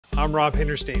I'm Rob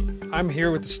Hinderstein. I'm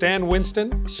here with the Stan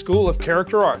Winston School of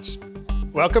Character Arts.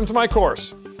 Welcome to my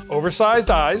course, Oversized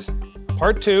Eyes,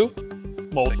 Part 2,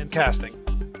 Molding and Casting.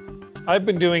 I've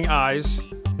been doing eyes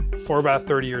for about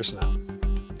 30 years now.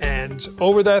 And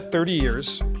over that 30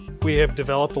 years, we have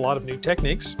developed a lot of new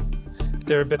techniques.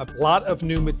 There have been a lot of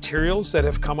new materials that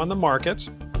have come on the market,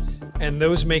 and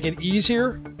those make it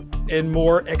easier and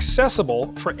more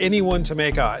accessible for anyone to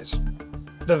make eyes.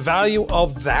 The value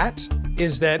of that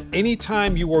is that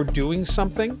anytime you are doing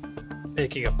something,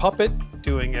 making a puppet,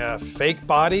 doing a fake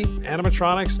body,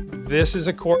 animatronics, this is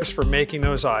a course for making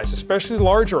those eyes, especially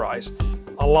larger eyes.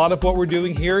 A lot of what we're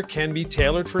doing here can be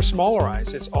tailored for smaller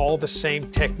eyes. It's all the same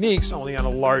techniques, only on a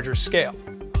larger scale.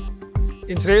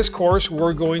 In today's course,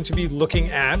 we're going to be looking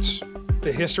at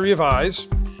the history of eyes,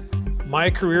 my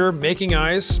career making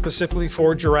eyes specifically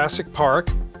for Jurassic Park.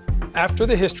 After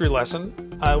the history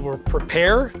lesson, I will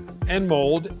prepare and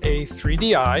mold a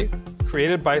 3D eye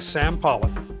created by Sam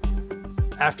Polin.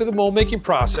 After the mold making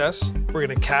process, we're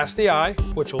going to cast the eye,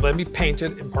 which will then be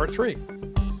painted in part 3.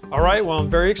 All right, well, I'm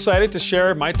very excited to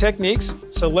share my techniques,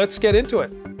 so let's get into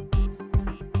it.